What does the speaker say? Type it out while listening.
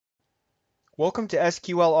Welcome to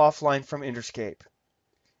SQL Offline from Interscape.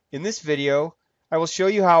 In this video, I will show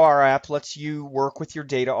you how our app lets you work with your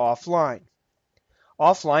data offline.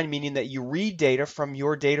 Offline meaning that you read data from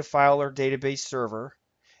your data file or database server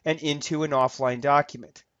and into an offline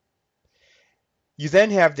document. You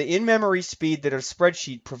then have the in-memory speed that a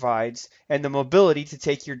spreadsheet provides and the mobility to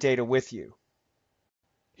take your data with you.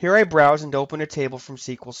 Here I browse and open a table from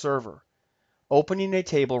SQL Server. Opening a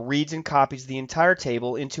table reads and copies the entire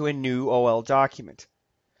table into a new OL document.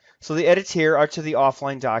 So the edits here are to the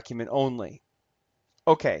offline document only.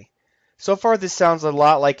 Okay, so far this sounds a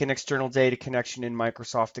lot like an external data connection in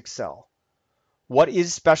Microsoft Excel. What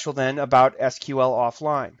is special then about SQL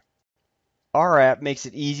Offline? Our app makes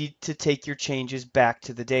it easy to take your changes back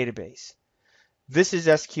to the database. This is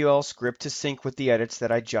SQL script to sync with the edits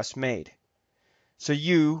that I just made. So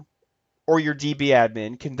you or your DB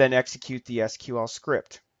admin can then execute the SQL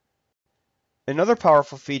script. Another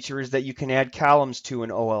powerful feature is that you can add columns to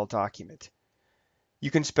an OL document.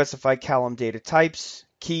 You can specify column data types,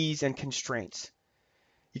 keys, and constraints.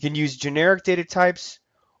 You can use generic data types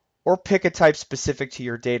or pick a type specific to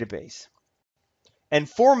your database. And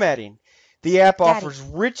formatting. The app offers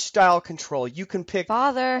rich style control. You can pick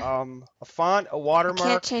a font, a watermark.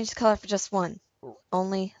 I can't change the color for just one.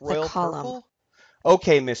 Only the column. Purple?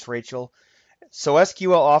 Okay, Miss Rachel. So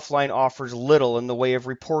SQL Offline offers little in the way of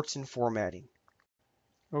reports and formatting.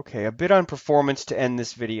 Okay, a bit on performance to end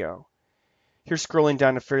this video. Here scrolling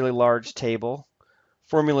down a fairly large table.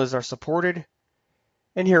 Formulas are supported.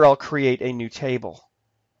 And here I'll create a new table.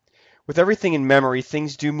 With everything in memory,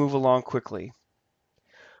 things do move along quickly.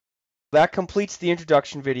 That completes the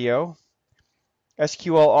introduction video.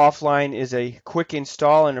 SQL Offline is a quick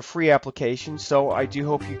install and a free application, so I do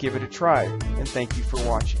hope you give it a try, and thank you for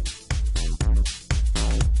watching.